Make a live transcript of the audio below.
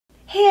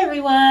Hey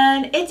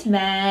everyone, it's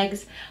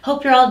Mags.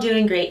 Hope you're all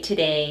doing great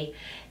today.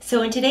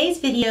 So in today's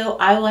video,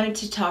 I wanted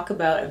to talk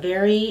about a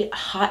very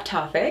hot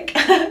topic,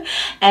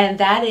 and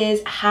that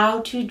is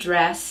how to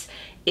dress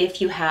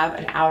if you have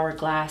an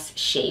hourglass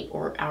shape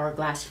or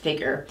hourglass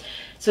figure.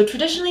 So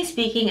traditionally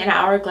speaking, an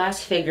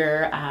hourglass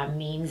figure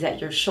means that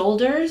your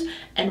shoulders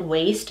and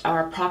waist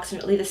are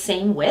approximately the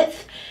same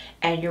width,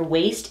 and your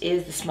waist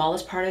is the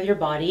smallest part of your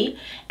body,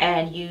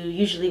 and you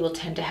usually will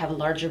tend to have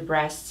larger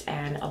breasts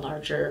and a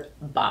larger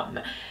bum.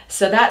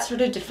 So that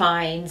sort of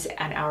defines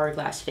an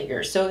hourglass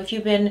figure. So if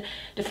you've been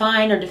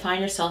defined or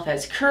define yourself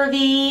as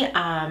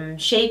curvy,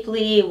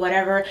 shapely,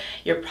 whatever,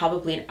 you're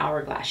probably an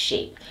hourglass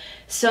shape.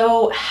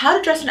 So how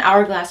to dress an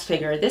hourglass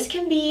figure. This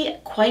can be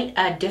quite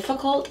a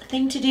difficult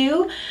thing to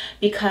do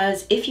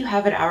because if you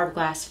have an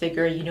hourglass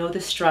figure, you know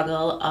the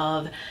struggle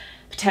of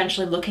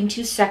potentially looking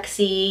too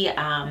sexy.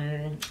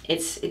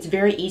 It's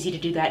very easy to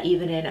do that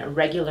even in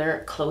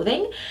regular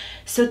clothing.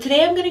 So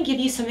today I'm going to give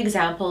you some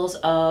examples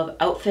of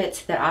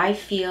outfits that I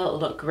feel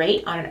look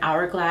great on an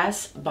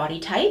hourglass body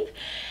type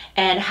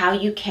and how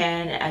you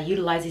can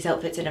utilize these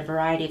outfits in a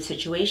variety of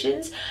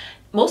situations.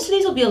 Most of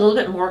these will be a little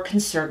bit more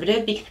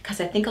conservative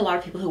because I think a lot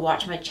of people who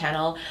watch my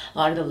channel, a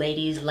lot of the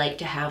ladies like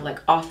to have like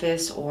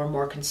office or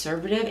more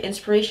conservative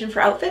inspiration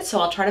for outfits. So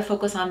I'll try to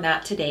focus on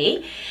that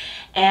today.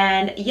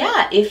 And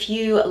yeah, if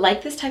you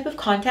like this type of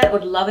content, I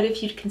would love it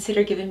if you'd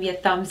consider giving me a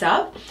thumbs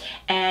up.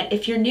 And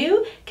if you're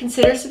new,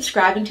 consider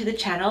subscribing to the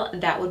channel.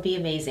 That would be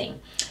amazing.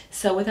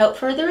 So without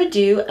further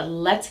ado,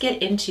 let's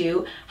get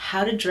into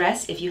how to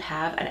dress if you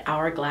have an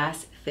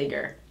hourglass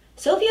figure.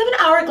 So if you have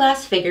an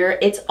hourglass figure,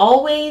 it's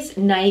always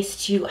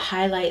nice to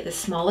highlight the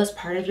smallest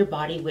part of your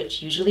body,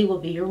 which usually will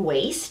be your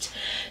waist.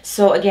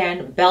 So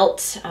again,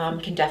 belt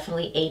can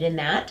definitely aid in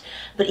that.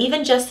 But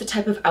even just the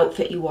type of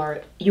outfit you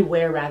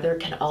wear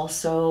can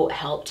also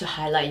help to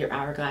highlight your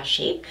hourglass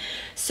shape.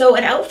 So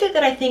an outfit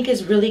that I think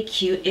is really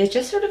cute is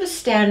just sort of a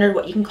standard,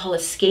 what you can call a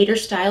skater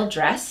style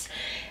dress.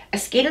 A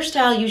skater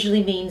style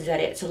usually means that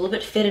it's a little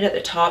bit fitted at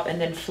the top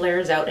and then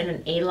flares out in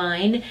an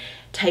A-line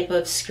type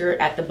of skirt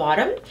at the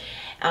bottom.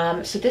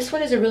 So this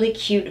one is a really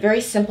cute,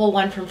 very simple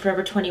one from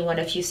Forever 21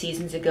 a few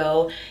seasons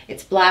ago.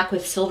 It's black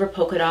with silver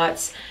polka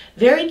dots.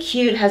 Very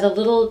cute, has a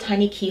little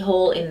tiny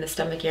keyhole in the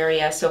stomach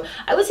area. So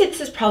I would say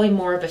this is probably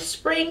more of a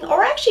spring,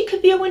 or actually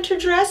could be a winter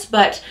dress,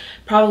 but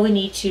probably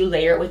need to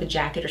layer it with a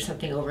jacket or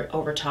something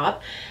over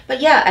top.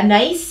 But yeah, a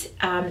nice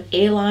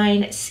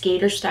A-line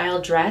skater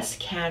style dress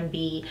can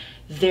be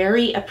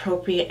very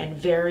appropriate and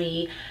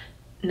very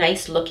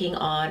nice looking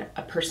on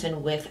a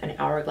person with an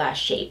hourglass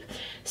shape.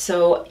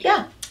 So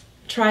yeah,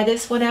 try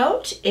this one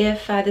out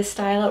this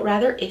style out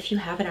rather, if you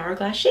have an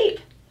hourglass shape.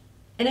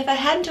 And if I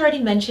hadn't already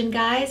mentioned,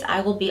 guys,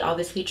 I will be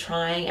obviously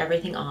trying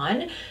everything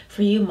on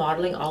for you,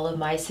 modeling all of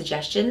my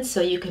suggestions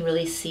so you can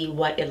really see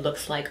what it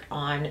looks like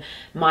on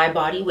my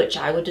body, which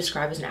I would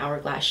describe as an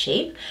hourglass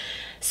shape.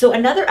 So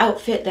another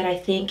outfit that I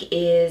think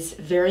is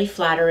very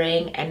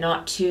flattering and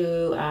not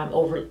too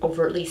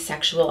overtly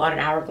sexual on an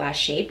hourglass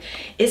shape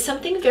is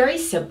something very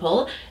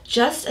simple,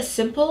 just a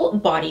simple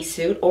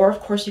bodysuit, or of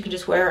course you can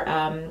just wear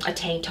a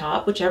tank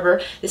top, whichever.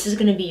 This is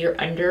going to be your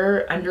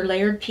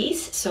underlayered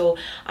piece. So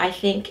I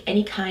think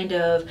any kind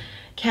of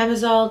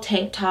camisole,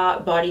 tank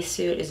top,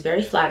 bodysuit is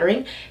very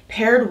flattering,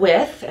 paired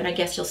with, and I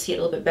guess you'll see it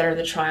a little bit better in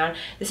the try on,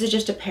 this is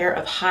just a pair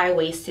of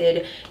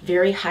high-waisted,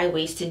 very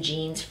high-waisted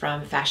jeans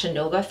from Fashion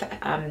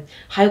Nova,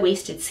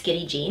 high-waisted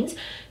skinny jeans.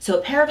 So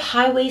a pair of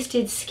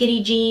high-waisted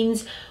skinny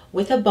jeans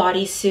with a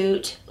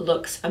bodysuit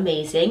looks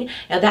amazing.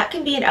 Now that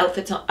can be an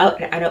outfit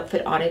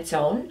on its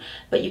own,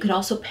 but you can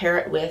also pair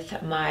it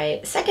with my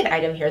second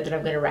item here that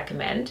I'm going to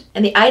recommend.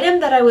 And the item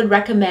that I would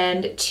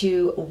recommend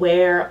to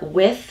wear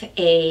with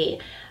a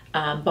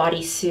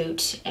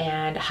bodysuit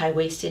and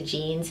high-waisted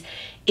jeans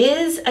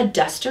is a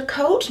duster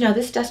coat. Now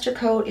this duster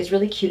coat is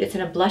really cute. It's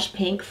in a blush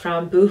pink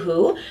from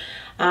Boohoo.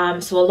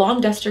 So a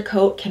long duster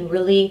coat can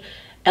really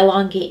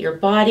elongate your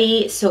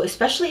body. So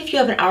especially if you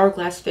have an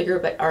hourglass figure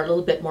but are a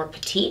little bit more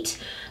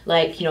petite,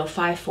 like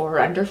 5'4" or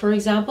under, for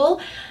example,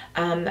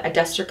 a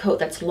duster coat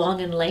that's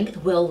long in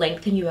length will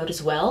lengthen you out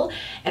as well,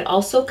 and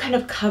also kind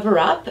of cover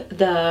up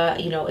the,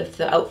 if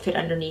the outfit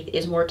underneath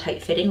is more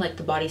tight fitting like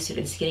the bodysuit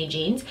and skinny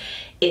jeans,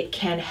 it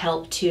can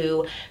help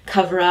to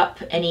cover up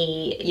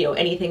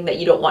anything that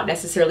you don't want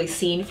necessarily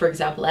seen, for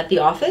example, at the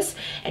office,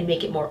 and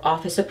make it more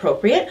office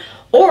appropriate.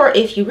 Or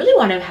if you really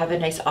want to have a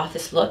nice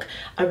office look,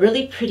 a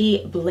really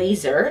pretty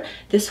blazer.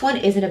 This one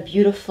is in a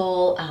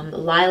beautiful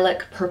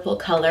lilac purple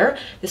color.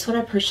 This one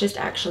I purchased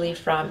actually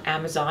from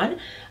Amazon.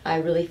 I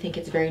really think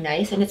it's very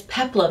nice, and it's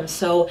peplum,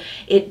 so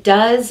it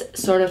does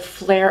sort of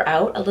flare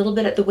out a little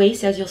bit at the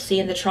waist, as you'll see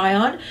in the try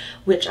on,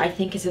 which I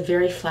think is a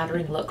very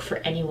flattering look for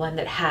anyone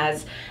that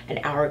has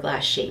an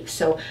hourglass shape.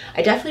 So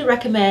I definitely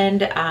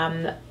recommend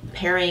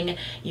pairing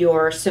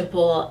your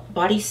simple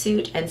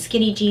bodysuit and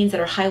skinny jeans that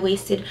are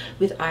high-waisted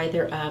with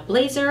either a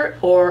blazer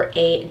or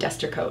a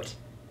duster coat.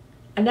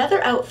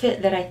 Another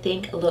outfit that I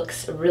think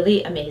looks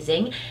really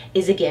amazing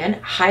is,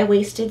 again,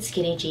 high-waisted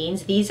skinny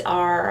jeans. These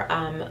are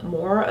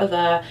more of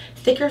a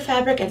thicker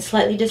fabric and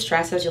slightly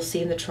distressed, as you'll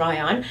see in the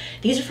try-on.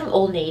 These are from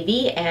Old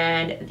Navy,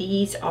 and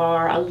these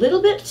are a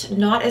little bit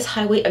not as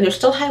high-waisted, and they're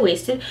still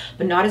high-waisted,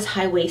 but not as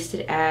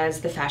high-waisted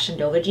as the Fashion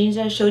Nova jeans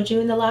I showed you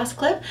in the last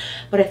clip.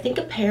 But I think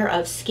a pair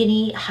of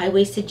skinny,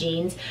 high-waisted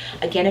jeans,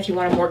 again, if you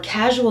want a more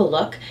casual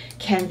look,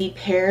 can be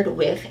paired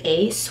with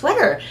a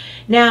sweater.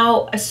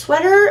 Now, a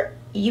sweater,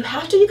 you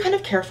have to be kind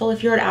of careful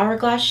if you're an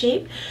hourglass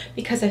shape,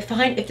 because I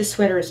find if the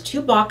sweater is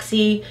too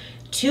boxy,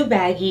 too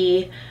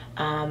baggy,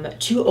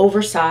 too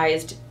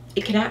oversized,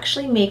 it can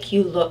actually make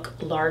you look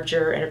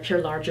larger and appear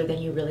larger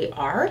than you really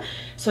are.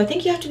 So I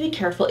think you have to be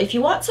careful. If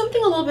you want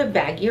something a little bit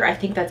baggier, I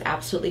think that's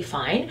absolutely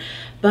fine,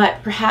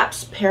 but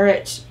perhaps pair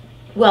it,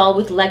 well,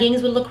 with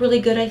leggings would look really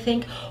good, I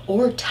think,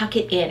 or tuck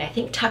it in. I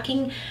think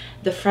tucking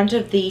the front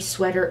of the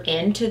sweater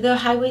into the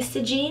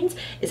high-waisted jeans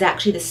is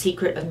actually the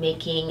secret of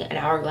making an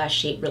hourglass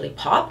shape really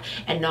pop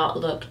and not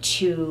look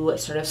too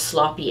sort of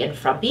sloppy and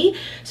frumpy.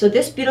 So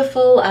this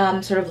beautiful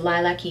sort of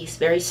lilac-y,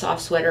 very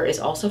soft sweater is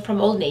also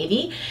from Old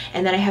Navy.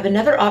 And then I have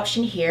another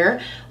option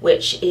here,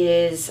 which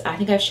is, I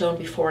think I've shown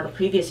before in a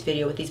previous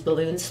video with these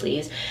balloon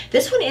sleeves.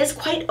 This one is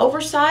quite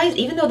oversized,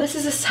 even though this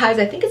is a size,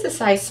 I think it's a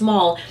size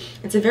small.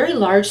 It's a very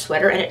large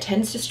sweater and it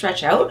tends to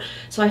stretch out.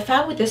 So I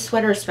found with this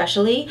sweater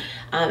especially,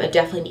 it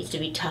definitely needs to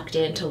be tucked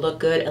in to look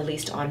good, at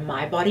least on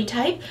my body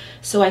type.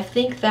 So I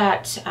think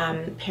that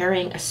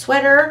pairing a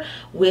sweater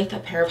with a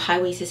pair of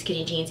high-waisted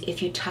skinny jeans,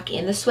 if you tuck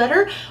in the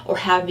sweater or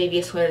have maybe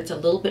a sweater that's a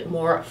little bit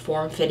more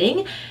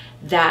form-fitting,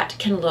 that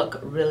can look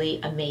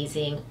really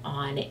amazing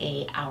on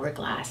a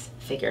hourglass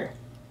figure.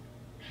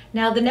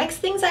 Now the next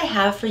things I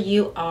have for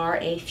you are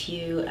a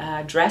few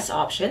dress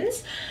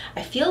options.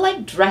 I feel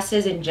like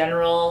dresses in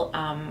general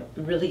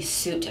really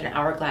suit an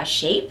hourglass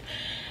shape,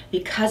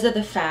 because of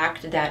the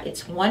fact that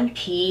it's one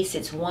piece,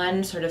 it's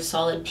one sort of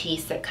solid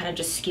piece that kind of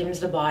just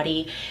skims the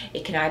body.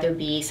 It can either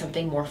be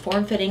something more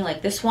form-fitting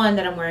like this one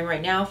that I'm wearing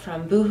right now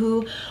from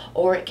Boohoo,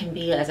 or it can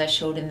be, as I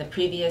showed in the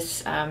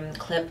previous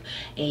clip,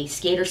 a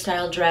skater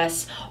style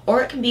dress,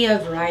 or it can be a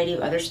variety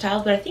of other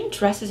styles. But I think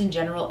dresses in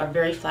general are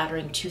very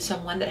flattering to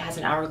someone that has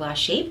an hourglass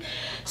shape.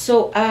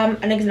 So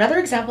another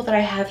example that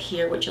I have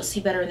here, which you'll see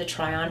better in the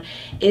try-on,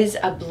 is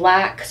a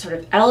black sort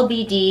of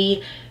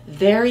LBD,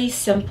 very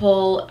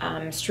simple,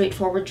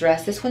 straightforward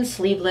dress. This one's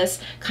sleeveless,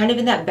 kind of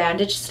in that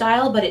bandage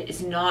style, but it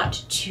is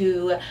not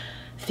too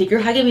figure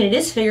hugging. I mean, it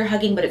is figure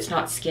hugging, but it's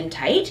not skin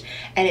tight,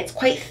 and it's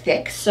quite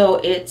thick, so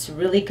it's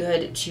really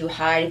good to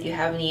hide if you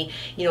have any,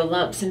 you know,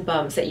 lumps and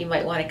bumps that you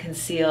might want to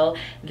conceal.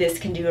 This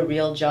can do a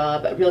real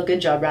good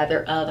job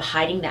rather, of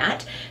hiding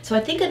that. So I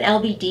think an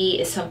LBD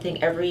is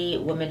something every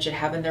woman should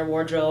have in their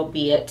wardrobe,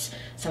 be it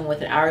someone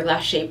with an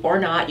hourglass shape or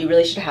not. You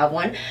really should have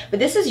one. But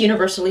this is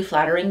universally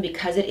flattering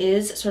because it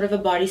is sort of a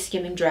body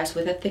skimming dress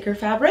with a thicker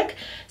fabric.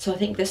 So I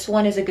think this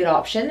one is a good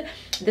option.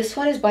 This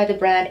one is by the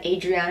brand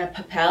Adriana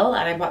Papel,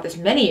 and I bought this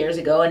many years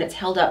ago and it's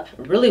held up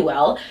really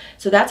well.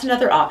 So that's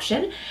another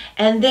option.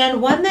 And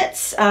then one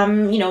that's,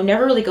 you know,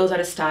 never really goes out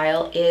of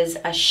style is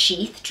a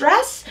sheath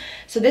dress.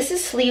 So this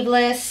is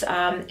sleeveless,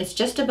 it's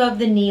just above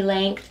the knee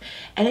length,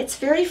 and it's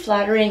very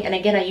flattering. And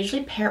again, I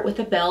usually pair it with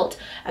a belt.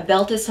 A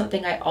belt is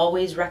something I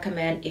always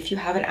recommend if you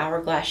have an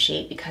hourglass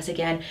shape, because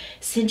again,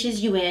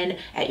 cinches you in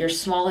at your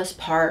smallest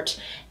part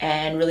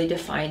and really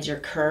defines your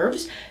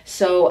curves.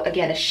 So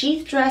again, a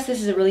sheath dress,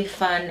 this is a really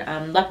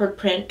fun leopard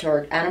print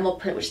or animal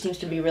print, which seems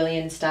to be really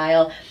in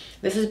style.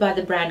 This is by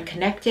the brand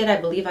Connected. I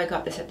believe I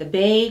got this at the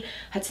Bay,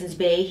 Hudson's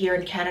Bay here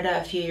in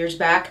Canada a few years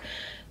back.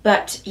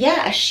 But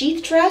yeah, a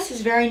sheath dress is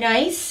very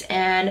nice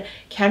and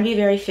can be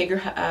very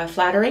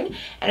flattering.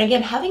 And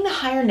again, having the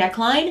higher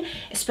neckline,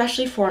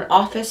 especially for an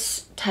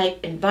office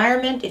type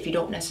environment, if you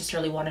don't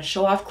necessarily want to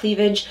show off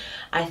cleavage,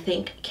 I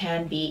think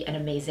can be an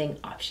amazing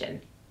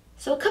option.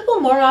 So a couple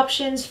more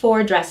options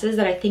for dresses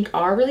that I think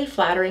are really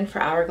flattering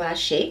for hourglass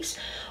shapes.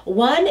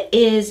 One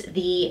is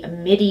the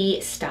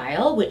midi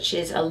style, which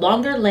is a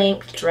longer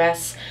length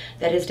dress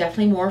that is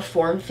definitely more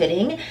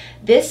form-fitting.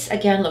 This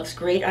again looks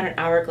great on an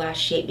hourglass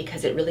shape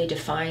because it really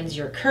defines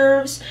your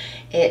curves.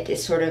 It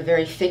is sort of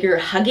very figure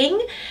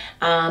hugging.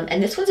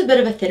 And this one's a bit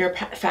of a thinner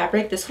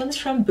fabric. This one's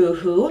from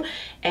Boohoo.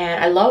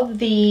 And I love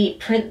the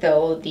print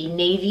though. The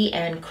navy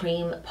and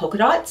cream polka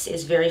dots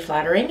is very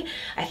flattering.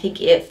 I think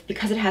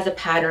because it has a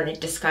pattern,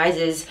 it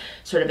disguises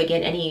sort of,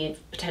 again, any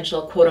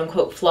potential quote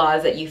unquote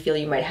flaws that you feel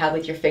you might have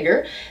with your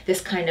figure.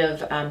 This kind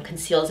of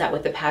conceals that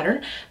with the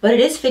pattern, but it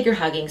is figure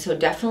hugging, so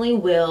definitely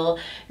will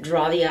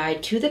draw the eye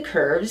to the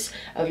curves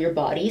of your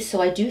body.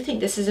 So I do think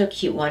this is a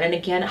cute one. And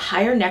again,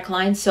 higher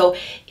neckline. So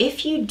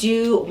if you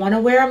do want to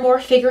wear a more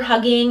figure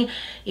hugging,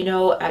 you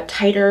know, a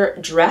tighter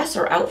dress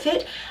or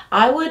outfit,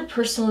 I would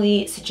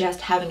personally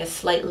suggest having a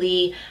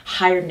slightly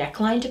higher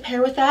neckline to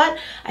pair with that.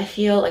 I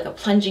feel like a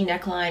plunging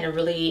neckline, a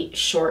really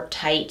short,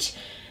 tight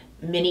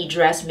mini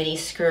dress, mini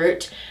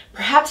skirt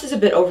perhaps is a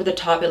bit over the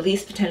top, at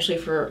least potentially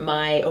for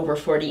my over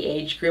 40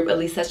 age group. At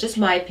least that's just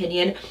my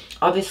opinion.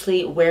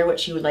 Obviously, wear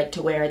what you would like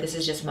to wear. This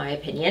is just my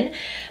opinion.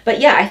 But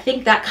yeah, I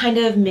think that kind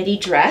of midi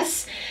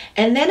dress,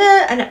 and then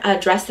a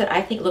dress that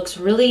I think looks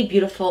really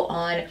beautiful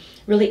on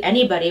really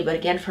anybody, but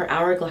again for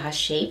hourglass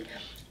shape,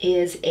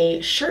 is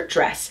a shirt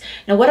dress.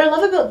 Now what I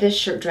love about this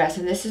shirt dress,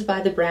 and this is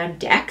by the brand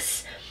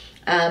Dex,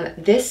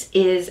 this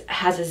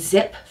has a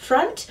zip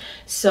front.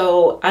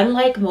 So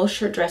unlike most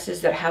shirt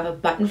dresses that have a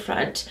button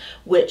front,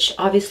 which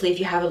obviously if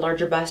you have a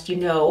larger bust, you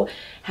know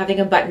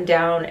having a button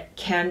down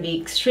can be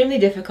extremely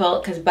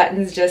difficult because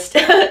buttons just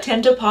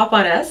tend to pop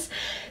on us.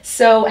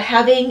 So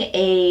having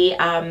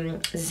a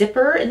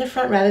zipper in the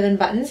front rather than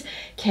buttons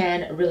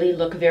can really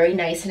look very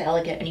nice and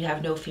elegant, and you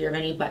have no fear of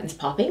any buttons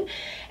popping.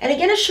 And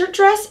again, a shirt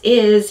dress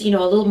is, you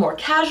know, a little more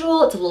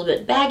casual. It's a little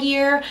bit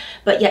baggier,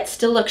 but yet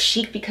still looks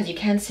chic because you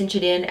can cinch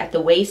it in at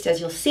the waist, as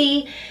you'll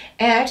see.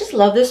 And I just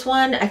love this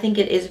one. I think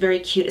it is very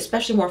cute,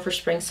 especially more for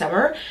spring,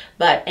 summer,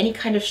 but any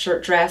kind of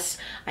shirt dress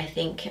I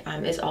think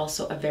is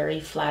also a very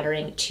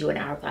flattering to an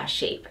hourglass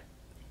shape.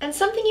 And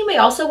something you may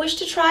also wish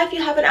to try if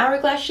you have an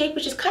hourglass shape,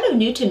 which is kind of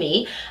new to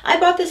me. I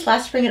bought this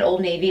last spring at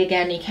Old Navy.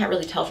 Again, you can't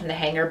really tell from the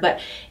hanger, but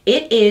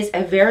it is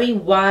a very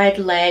wide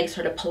leg,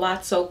 sort of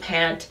palazzo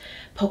pant,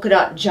 polka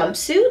dot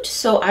jumpsuit.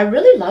 So I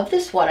really love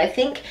this one. I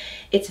think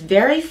it's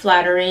very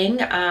flattering.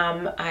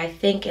 I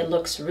think it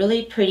looks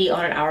really pretty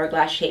on an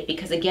hourglass shape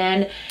because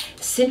again,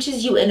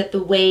 cinches you in at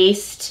the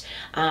waist,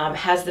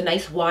 has the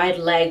nice wide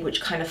leg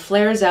which kind of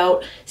flares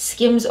out,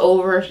 skims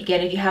over.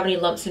 Again, if you have any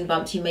lumps and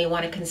bumps you may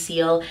want to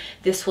conceal,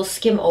 this will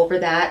skim over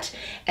that.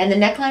 And the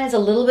neckline is a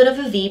little bit of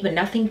a V, but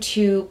nothing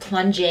too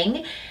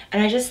plunging.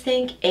 And I just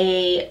think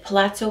a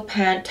palazzo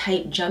pant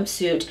type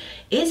jumpsuit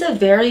is a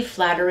very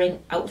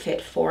flattering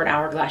outfit for an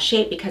hourglass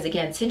shape because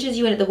again, cinches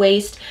you in at the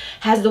waist,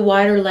 has the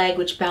wider leg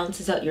which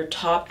balances out your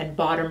top and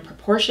bottom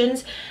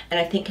proportions, and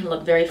I think can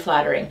look very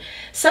flattering.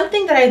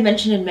 Something that I've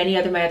mentioned in many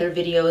my other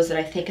videos that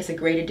I think is a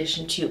great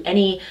addition to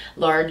any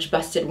large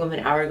busted woman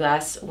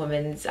hourglass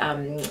woman's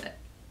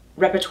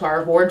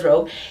repertoire of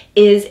wardrobe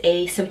is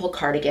a simple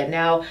cardigan.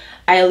 Now,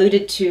 I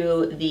alluded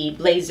to the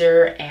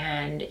blazer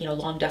and, you know,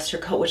 long duster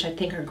coat, which I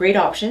think are great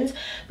options,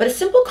 but a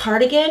simple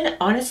cardigan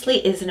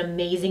honestly is an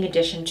amazing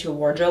addition to a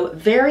wardrobe.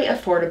 Very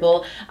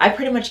affordable. I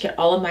pretty much get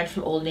all of mine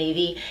from Old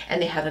Navy,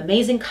 and they have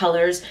amazing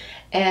colors.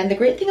 And the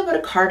great thing about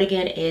a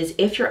cardigan is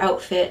if your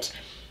outfit,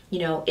 you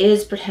know,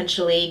 is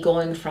potentially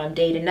going from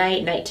day to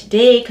night, night to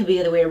day, could be the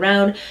other way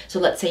around. So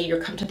let's say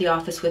you're come to the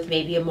office with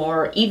maybe a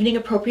more evening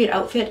appropriate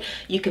outfit,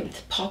 you can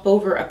pop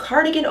over a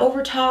cardigan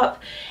over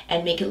top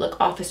and make it look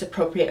office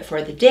appropriate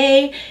for the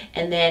day.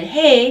 And then,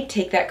 hey,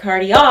 take that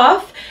cardi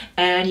off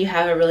and you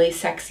have a really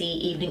sexy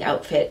evening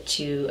outfit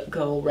to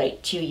go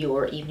right to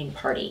your evening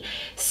party.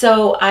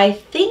 So I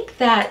think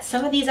that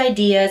some of these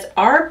ideas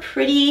are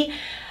pretty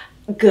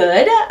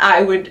good,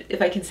 I would,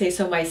 if I can say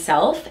so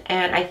myself,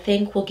 and I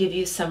think will give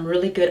you some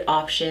really good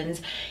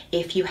options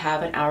if you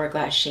have an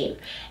hourglass shape.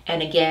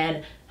 And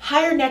again,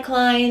 higher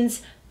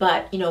necklines,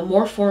 but you know,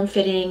 more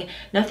form-fitting,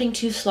 nothing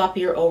too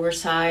sloppy or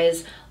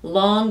oversized.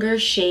 Longer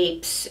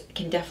shapes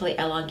can definitely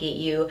elongate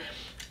you,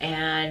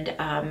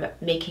 and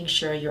making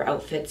sure your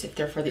outfits, if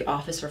they're for the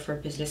office or for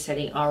a business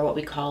setting, are what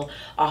we call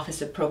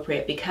office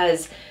appropriate,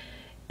 because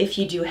if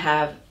you do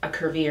have a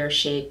curvier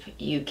shape,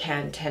 you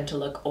can tend to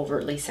look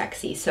overtly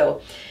sexy.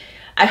 So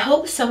I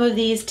hope some of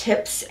these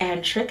tips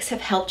and tricks have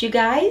helped you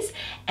guys,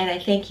 and I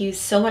thank you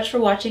so much for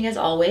watching as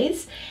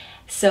always.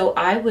 So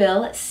I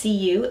will see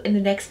you in the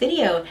next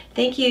video.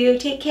 Thank you,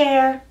 take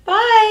care,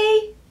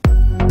 bye!